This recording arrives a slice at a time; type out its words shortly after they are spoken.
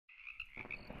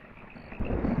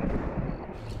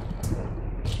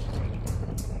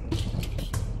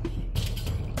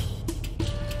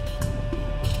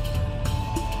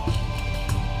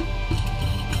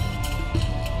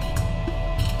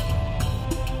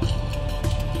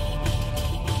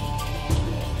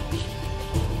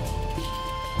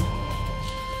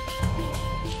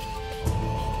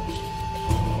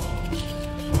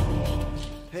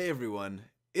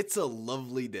It's a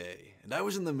lovely day, and I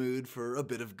was in the mood for a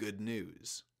bit of good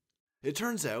news. It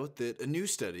turns out that a new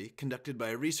study conducted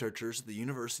by researchers at the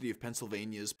University of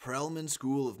Pennsylvania's Perelman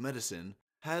School of Medicine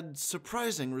had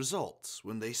surprising results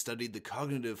when they studied the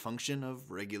cognitive function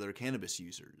of regular cannabis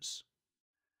users.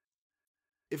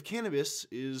 If cannabis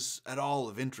is at all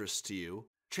of interest to you,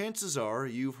 chances are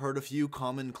you've heard a few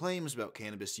common claims about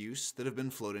cannabis use that have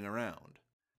been floating around.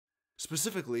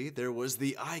 Specifically, there was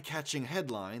the eye-catching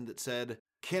headline that said,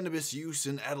 "Cannabis use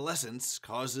in adolescence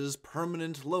causes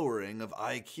permanent lowering of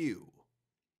IQ."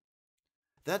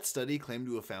 That study claimed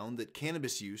to have found that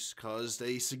cannabis use caused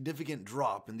a significant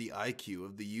drop in the IQ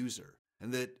of the user,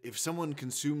 and that if someone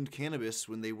consumed cannabis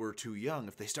when they were too young,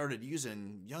 if they started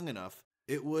using young enough,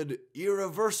 it would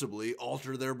irreversibly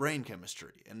alter their brain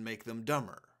chemistry and make them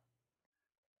dumber.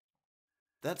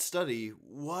 That study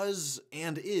was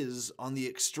and is on the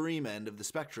extreme end of the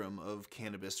spectrum of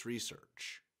cannabis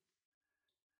research.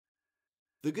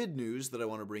 The good news that I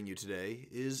want to bring you today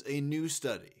is a new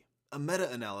study, a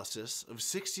meta-analysis of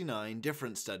 69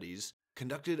 different studies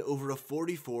conducted over a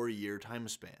 44-year time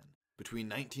span between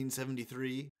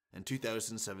 1973 and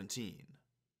 2017.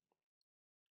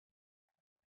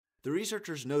 The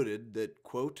researchers noted that,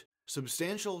 quote,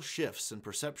 "substantial shifts in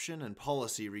perception and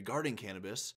policy regarding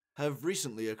cannabis have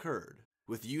recently occurred,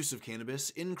 with use of cannabis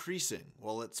increasing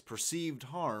while its perceived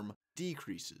harm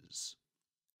decreases.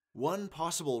 One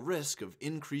possible risk of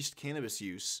increased cannabis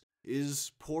use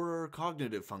is poorer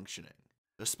cognitive functioning,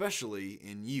 especially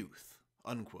in youth,"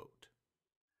 unquote.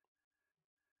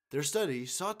 Their study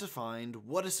sought to find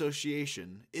what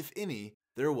association, if any,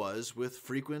 there was with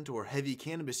frequent or heavy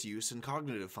cannabis use and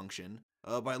cognitive function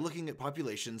by looking at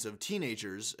populations of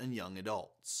teenagers and young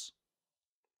adults.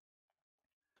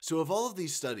 So of all of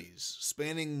these studies,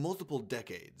 spanning multiple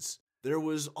decades, there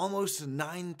was almost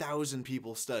 9,000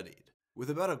 people studied,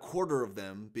 with about a quarter of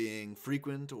them being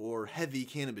frequent or heavy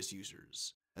cannabis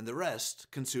users, and the rest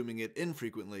consuming it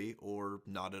infrequently or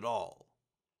not at all.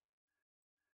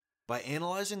 By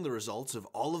analyzing the results of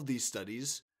all of these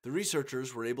studies, the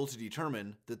researchers were able to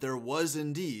determine that there was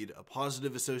indeed a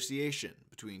positive association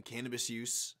between cannabis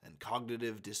use and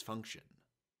cognitive dysfunction.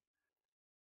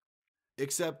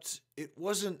 Except it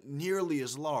wasn't nearly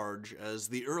as large as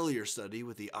the earlier study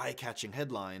with the eye-catching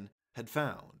headline had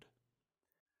found.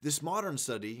 This modern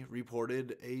study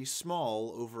reported a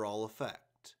small overall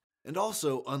effect. And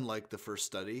also, unlike the first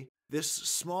study, this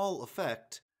small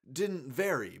effect didn't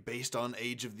vary based on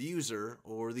age of the user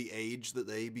or the age that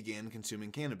they began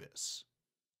consuming cannabis.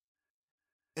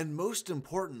 And most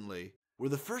importantly, where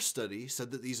the first study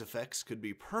said that these effects could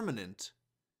be permanent,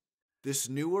 this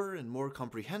newer and more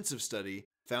comprehensive study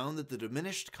found that the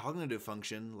diminished cognitive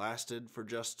function lasted for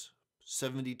just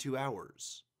 72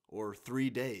 hours, or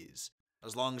 3 days,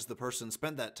 as long as the person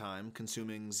spent that time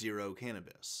consuming zero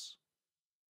cannabis.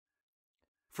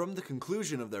 From the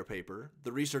conclusion of their paper,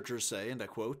 the researchers say, and I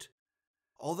quote,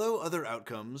 "Although other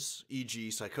outcomes,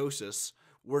 e.g. psychosis,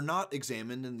 were not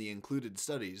examined in the included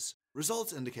studies,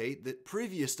 results indicate that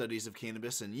previous studies of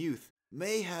cannabis in youth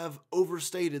may have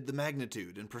overstated the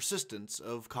magnitude and persistence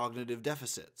of cognitive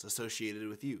deficits associated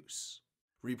with use.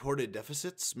 Reported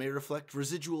deficits may reflect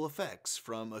residual effects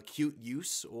from acute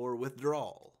use or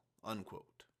withdrawal,"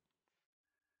 unquote.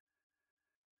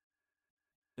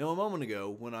 Now, a moment ago,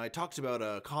 when I talked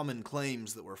about common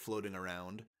claims that were floating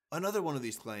around, another one of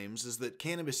these claims is that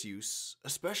cannabis use,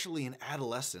 especially in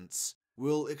adolescence,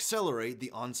 will accelerate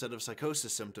the onset of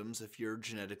psychosis symptoms if you're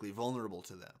genetically vulnerable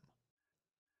to them.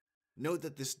 Note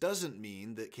that this doesn't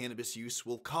mean that cannabis use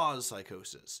will cause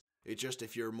psychosis. It's just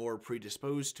if you're more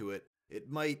predisposed to it, it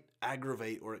might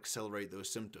aggravate or accelerate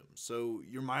those symptoms, so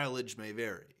your mileage may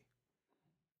vary.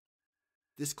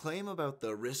 This claim about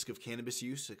the risk of cannabis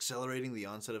use accelerating the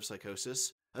onset of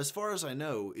psychosis, as far as I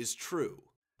know, is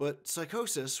true, but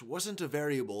psychosis wasn't a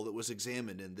variable that was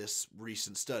examined in this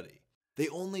recent study. They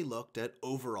only looked at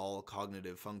overall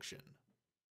cognitive function.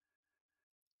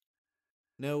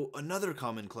 Now, another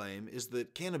common claim is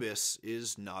that cannabis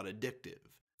is not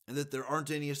addictive, and that there aren't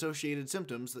any associated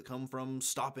symptoms that come from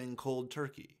stopping cold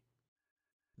turkey.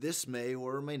 This may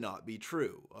or may not be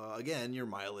true. Again, your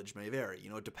mileage may vary.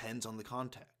 It depends on the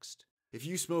context. If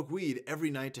you smoke weed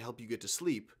every night to help you get to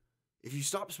sleep, if you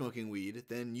stop smoking weed,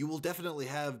 then you will definitely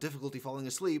have difficulty falling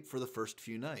asleep for the first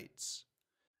few nights.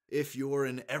 If you're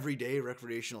an everyday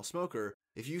recreational smoker,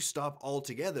 if you stop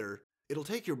altogether, it'll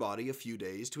take your body a few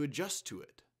days to adjust to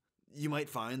it. You might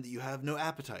find that you have no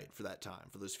appetite for that time,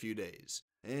 for those few days,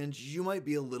 and you might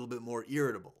be a little bit more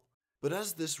irritable. But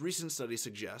as this recent study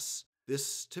suggests,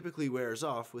 this typically wears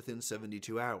off within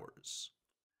 72 hours.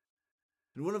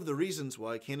 And one of the reasons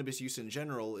why cannabis use in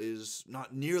general is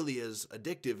not nearly as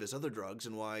addictive as other drugs,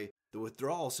 and why the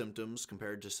withdrawal symptoms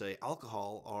compared to, say,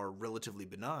 alcohol are relatively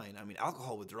benign. I mean,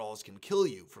 alcohol withdrawals can kill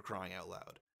you, for crying out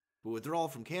loud. But withdrawal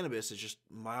from cannabis is just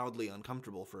mildly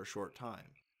uncomfortable for a short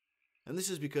time. And this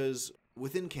is because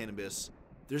within cannabis,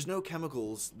 there's no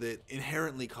chemicals that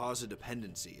inherently cause a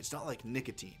dependency. It's not like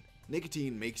nicotine.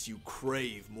 Nicotine makes you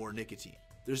crave more nicotine.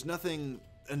 There's nothing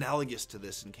analogous to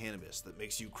this in cannabis that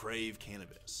makes you crave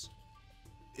cannabis.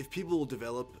 If people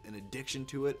develop an addiction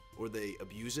to it, or they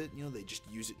abuse it, they just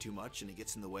use it too much and it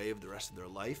gets in the way of the rest of their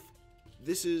life,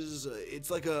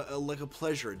 it's like a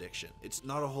pleasure addiction. It's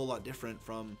not a whole lot different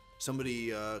from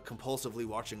somebody compulsively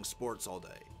watching sports all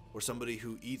day, or somebody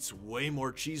who eats way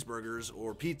more cheeseburgers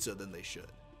or pizza than they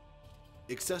should.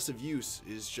 Excessive use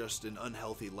is just an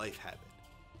unhealthy life habit.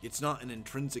 It's not an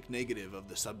intrinsic negative of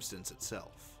the substance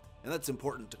itself. And that's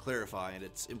important to clarify, and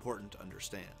it's important to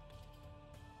understand.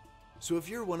 So if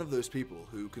you're one of those people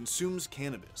who consumes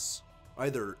cannabis,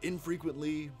 either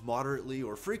infrequently, moderately,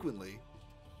 or frequently,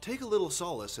 take a little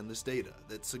solace in this data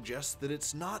that suggests that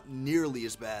it's not nearly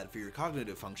as bad for your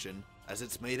cognitive function as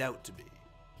it's made out to be.